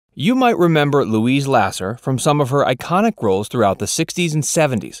You might remember Louise Lasser from some of her iconic roles throughout the 60s and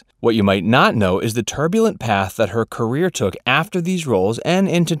 70s. What you might not know is the turbulent path that her career took after these roles and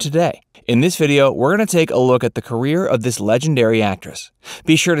into today. In this video, we're going to take a look at the career of this legendary actress.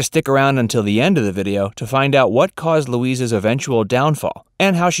 Be sure to stick around until the end of the video to find out what caused Louise's eventual downfall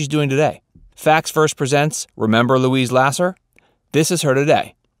and how she's doing today. Facts First presents Remember Louise Lasser? This is her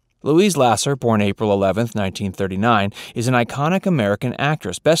today. Louise Lasser, born April 11, 1939, is an iconic American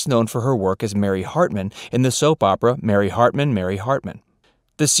actress best known for her work as Mary Hartman in the soap opera Mary Hartman, Mary Hartman.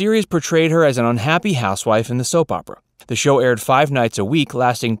 The series portrayed her as an unhappy housewife in the soap opera. The show aired 5 nights a week,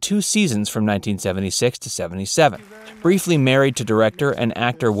 lasting 2 seasons from 1976 to 77. Briefly married to director and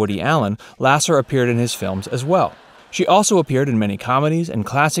actor Woody Allen, Lasser appeared in his films as well. She also appeared in many comedies and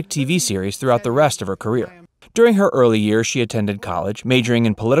classic TV series throughout the rest of her career. During her early years, she attended college, majoring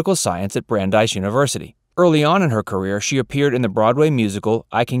in political science at Brandeis University. Early on in her career, she appeared in the Broadway musical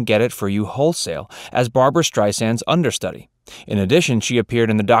I Can Get It For You Wholesale as Barbara Streisand's understudy. In addition, she appeared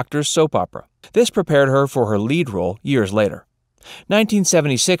in the Doctor's soap opera. This prepared her for her lead role years later.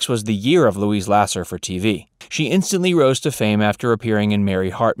 1976 was the year of Louise Lasser for TV. She instantly rose to fame after appearing in Mary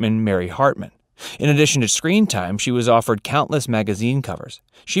Hartman, Mary Hartman. In addition to screen time, she was offered countless magazine covers.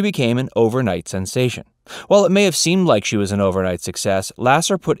 She became an overnight sensation. While it may have seemed like she was an overnight success,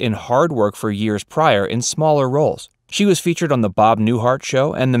 Lasser put in hard work for years prior in smaller roles. She was featured on The Bob Newhart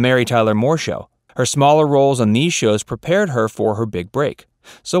Show and The Mary Tyler Moore Show. Her smaller roles on these shows prepared her for her big break.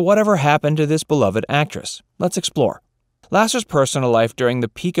 So whatever happened to this beloved actress? Let's explore. Lasser's personal life during the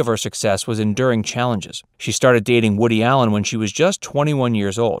peak of her success was enduring challenges. She started dating Woody Allen when she was just 21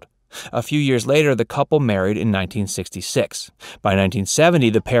 years old. A few years later, the couple married in 1966. By 1970,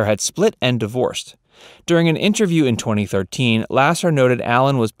 the pair had split and divorced. During an interview in 2013, Lasser noted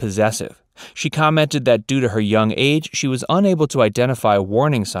Allen was possessive. She commented that due to her young age, she was unable to identify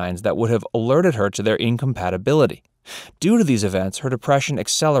warning signs that would have alerted her to their incompatibility. Due to these events, her depression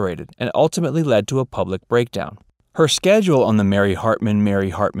accelerated and ultimately led to a public breakdown. Her schedule on the Mary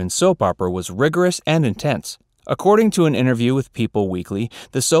Hartman soap opera was rigorous and intense. According to an interview with People Weekly,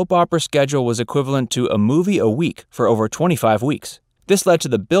 the soap opera schedule was equivalent to a movie a week for over 25 weeks. This led to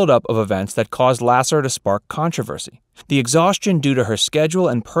the buildup of events that caused Lasser to spark controversy. The exhaustion due to her schedule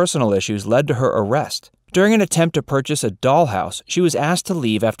and personal issues led to her arrest. During an attempt to purchase a dollhouse, she was asked to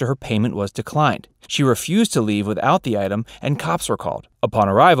leave after her payment was declined. She refused to leave without the item, and cops were called. Upon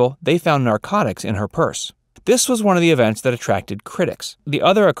arrival, they found narcotics in her purse. This was one of the events that attracted critics. The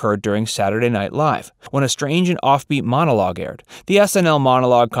other occurred during Saturday Night Live, when a strange and offbeat monologue aired. The SNL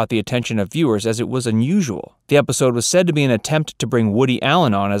monologue caught the attention of viewers as it was unusual. The episode was said to be an attempt to bring Woody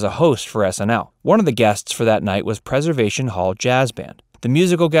Allen on as a host for SNL. One of the guests for that night was Preservation Hall Jazz Band. The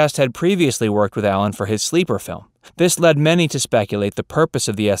musical guest had previously worked with Allen for his Sleeper film. This led many to speculate the purpose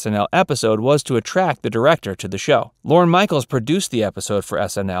of the SNL episode was to attract the director to the show. Lorne Michaels produced the episode for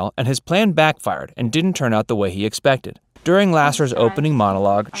SNL, and his plan backfired and didn't turn out the way he expected. During Lasser's opening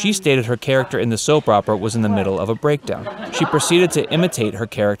monologue, she stated her character in the soap opera was in the middle of a breakdown. She proceeded to imitate her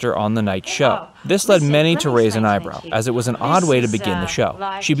character on the night show. This led many to raise an eyebrow, as it was an odd way to begin the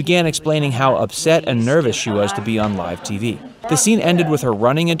show. She began explaining how upset and nervous she was to be on live TV. The scene ended with her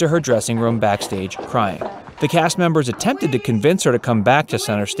running into her dressing room backstage, crying. The cast members attempted to convince her to come back to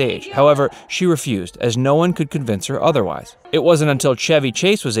center stage. However, she refused, as no one could convince her otherwise. It wasn't until Chevy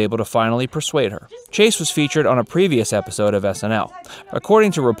Chase was able to finally persuade her. Chase was featured on a previous episode of SNL.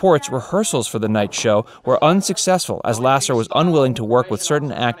 According to reports, rehearsals for the night show were unsuccessful as Lasser was unwilling to work with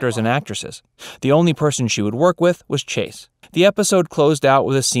certain actors and actresses. The only person she would work with was Chase. The episode closed out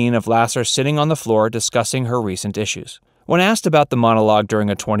with a scene of Lasser sitting on the floor discussing her recent issues. When asked about the monologue during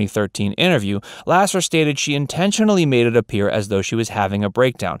a 2013 interview, Lasser stated she intentionally made it appear as though she was having a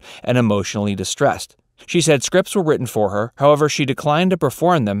breakdown and emotionally distressed. She said scripts were written for her, however she declined to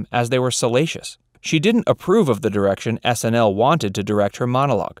perform them as they were salacious. She didn't approve of the direction SNL wanted to direct her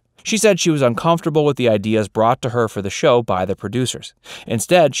monologue. She said she was uncomfortable with the ideas brought to her for the show by the producers.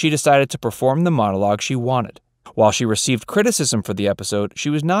 Instead, she decided to perform the monologue she wanted. While she received criticism for the episode, she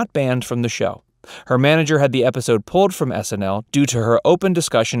was not banned from the show. Her manager had the episode pulled from SNL due to her open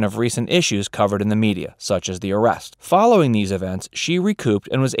discussion of recent issues covered in the media, such as the arrest. Following these events, she recouped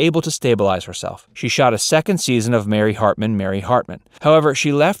and was able to stabilize herself. She shot a second season of Mary Hartman, Mary Hartman. However,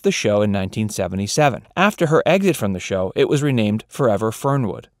 she left the show in 1977. After her exit from the show, it was renamed Forever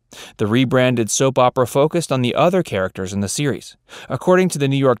Fernwood. The rebranded soap opera focused on the other characters in the series. According to the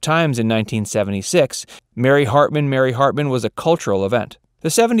New York Times in 1976, Mary Hartman was a cultural event. The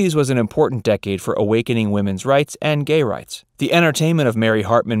 70s was an important decade for awakening women's rights and gay rights. The entertainment of Mary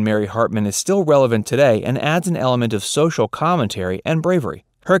Hartman is still relevant today and adds an element of social commentary and bravery.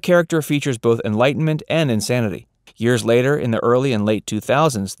 Her character features both enlightenment and insanity. Years later, in the early and late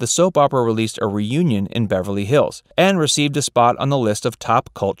 2000s, the soap opera released a reunion in Beverly Hills and received a spot on the list of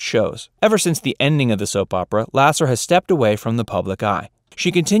top cult shows. Ever since the ending of the soap opera, Lasser has stepped away from the public eye.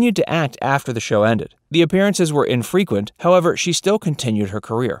 She continued to act after the show ended. The appearances were infrequent, however, she still continued her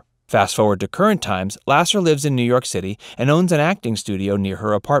career. Fast forward to current times, Lasser lives in New York City and owns an acting studio near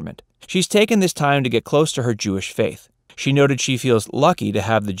her apartment. She's taken this time to get close to her Jewish faith. She noted she feels lucky to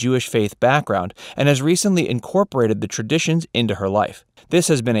have the Jewish faith background and has recently incorporated the traditions into her life. This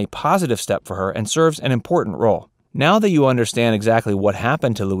has been a positive step for her and serves an important role. Now that you understand exactly what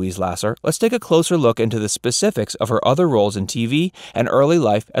happened to Louise Lasser, let's take a closer look into the specifics of her other roles in TV and early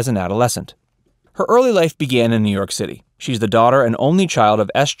life as an adolescent. Her early life began in New York City. She's the daughter and only child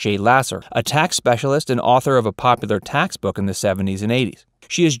of S.J. Lasser, a tax specialist and author of a popular tax book in the 70s and 80s.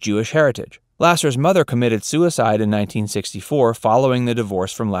 She is Jewish heritage. Lasser's mother committed suicide in 1964 following the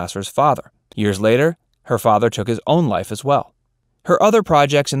divorce from Lasser's father. Years later, her father took his own life as well. Her other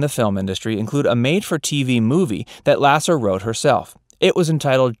projects in the film industry include a made-for-TV movie that Lasser wrote herself. It was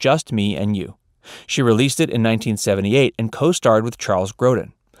entitled Just Me and You. She released it in 1978 and co-starred with Charles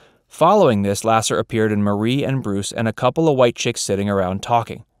Grodin. Following this, Lasser appeared in Marie and Bruce and A Couple of White Chicks Sitting Around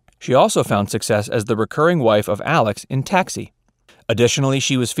Talking. She also found success as the recurring wife of Alex in Taxi. Additionally,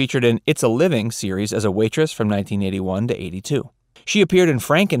 she was featured in It's a Living series as a waitress from 1981 to 82. She appeared in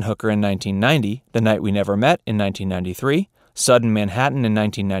Frankenhooker in 1990, The Night We Never Met in 1993, Sudden Manhattan in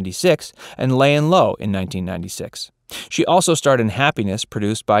 1996, and Layin' Low in 1996. She also starred in Happiness,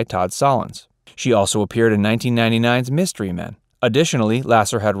 produced by Todd Solondz. She also appeared in 1999's Mystery Men. Additionally,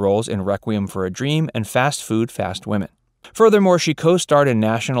 Lasser had roles in Requiem for a Dream and Fast Food, Fast Women. Furthermore, she co-starred in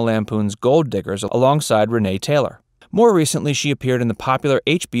National Lampoon's Gold Diggers alongside Renee Taylor. More recently, she appeared in the popular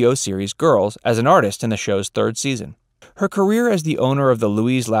HBO series Girls as an artist in the show's third season. Her career as the owner of the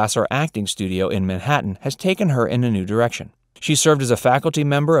Louise Lasser acting studio in Manhattan has taken her in a new direction. She served as a faculty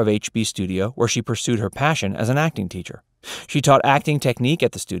member of HB Studio, where she pursued her passion as an acting teacher. She taught acting technique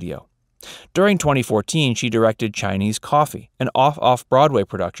at the studio. During 2014, she directed Chinese Coffee, an off-Broadway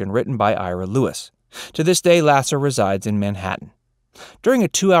production written by Ira Lewis. To this day, Lasser resides in Manhattan. During a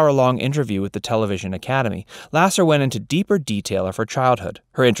 2-hour-long interview with the Television Academy, Lasser went into deeper detail of her childhood,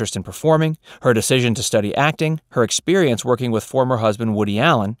 her interest in performing, her decision to study acting, her experience working with former husband Woody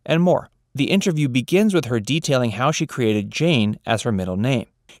Allen, and more. The interview begins with her detailing how she created Jane as her middle name.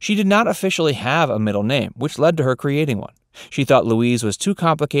 She did not officially have a middle name, which led to her creating one. She thought Louise was too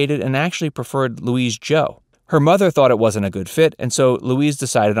complicated and actually preferred Louise Jo. Her mother thought it wasn't a good fit, and so Louise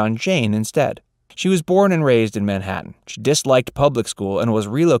decided on Jane instead. She was born and raised in Manhattan. She disliked public school and was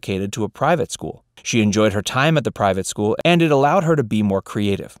relocated to a private school. She enjoyed her time at the private school, and it allowed her to be more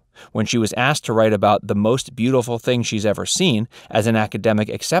creative. When she was asked to write about the most beautiful thing she's ever seen as an academic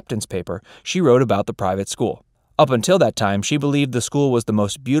acceptance paper, she wrote about the private school. Up until that time, she believed the school was the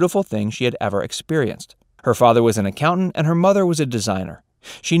most beautiful thing she had ever experienced. Her father was an accountant and her mother was a designer.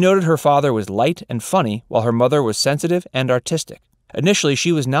 She noted her father was light and funny, while her mother was sensitive and artistic. Initially,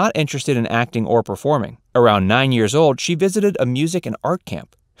 she was not interested in acting or performing. Around 9 years old, she visited a music and art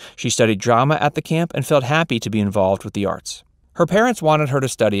camp. She studied drama at the camp and felt happy to be involved with the arts. Her parents wanted her to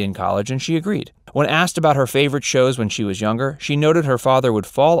study in college, and she agreed. When asked about her favorite shows when she was younger, she noted her father would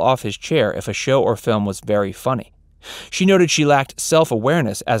fall off his chair if a show or film was very funny. She noted she lacked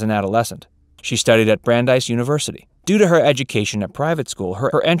self-awareness as an adolescent. She studied at Brandeis University. Due to her education at private school,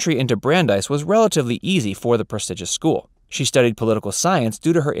 her entry into Brandeis was relatively easy for the prestigious school. She studied political science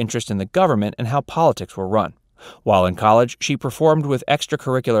due to her interest in the government and how politics were run. While in college, she performed with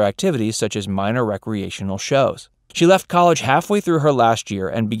extracurricular activities such as minor recreational shows. She left college halfway through her last year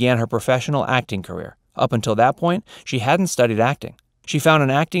and began her professional acting career. Up until that point, she hadn't studied acting. She found an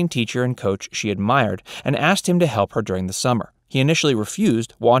acting teacher and coach she admired and asked him to help her during the summer. He initially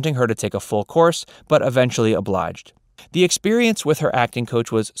refused, wanting her to take a full course, but eventually obliged. The experience with her acting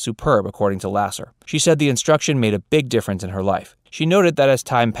coach was superb, according to Lasser. She said the instruction made a big difference in her life. She noted that as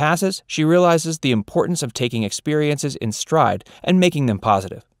time passes, she realizes the importance of taking experiences in stride and making them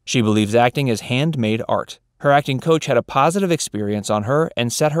positive. She believes acting is handmade art. Her acting coach had a positive experience on her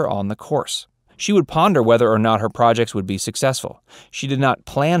and set her on the course. She would ponder whether or not her projects would be successful. She did not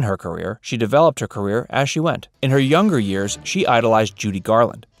plan her career, she developed her career as she went. In her younger years, she idolized Judy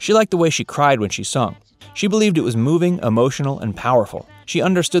Garland. She liked the way she cried when she sung. She believed it was moving, emotional, and powerful. She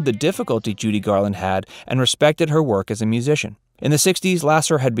understood the difficulty Judy Garland had and respected her work as a musician. In the 60s,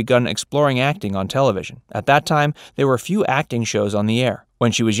 Lasser had begun exploring acting on television. At that time, there were few acting shows on the air.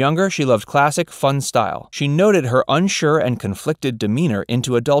 When she was younger, she loved classic, fun style. She noted her unsure and conflicted demeanor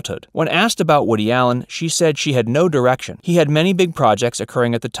into adulthood. When asked about Woody Allen, she said she had no direction. He had many big projects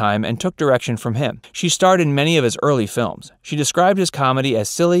occurring at the time and took direction from him. She starred in many of his early films. She described his comedy as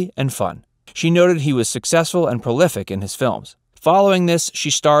silly and fun. She noted he was successful and prolific in his films. Following this, she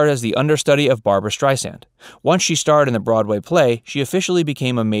starred as the understudy of Barbara Streisand. Once she starred in the Broadway play, she officially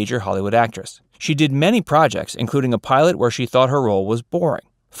became a major Hollywood actress. She did many projects, including a pilot where she thought her role was boring.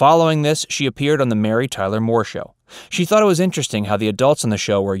 Following this, she appeared on The Mary Tyler Moore Show. She thought it was interesting how the adults on the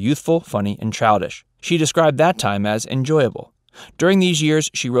show were youthful, funny, and childish. She described that time as enjoyable. During these years,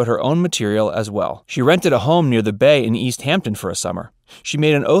 she wrote her own material as well. She rented a home near the Bay in East Hampton for a summer. She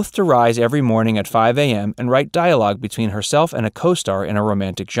made an oath to rise every morning at 5 a.m. and write dialogue between herself and a co-star in a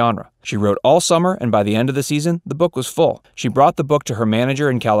romantic genre. She wrote all summer, and by the end of the season, the book was full. She brought the book to her manager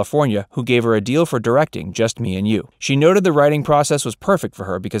in California, who gave her a deal for directing Just Me and You. She noted the writing process was perfect for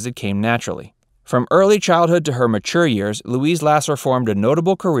her because it came naturally. From early childhood to her mature years, Louise Lasser formed a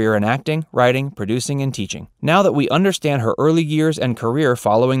notable career in acting, writing, producing, and teaching. Now that we understand her early years and career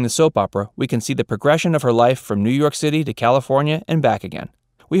following the soap opera, we can see the progression of her life from New York City to California and back again.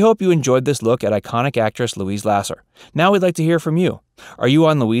 We hope you enjoyed this look at iconic actress Louise Lasser. Now we'd like to hear from you. Are you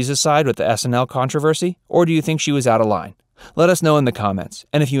on Louise's side with the SNL controversy, or do you think she was out of line? Let us know in the comments.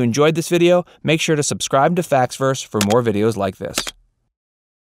 And if you enjoyed this video, make sure to subscribe to Factsverse for more videos like this.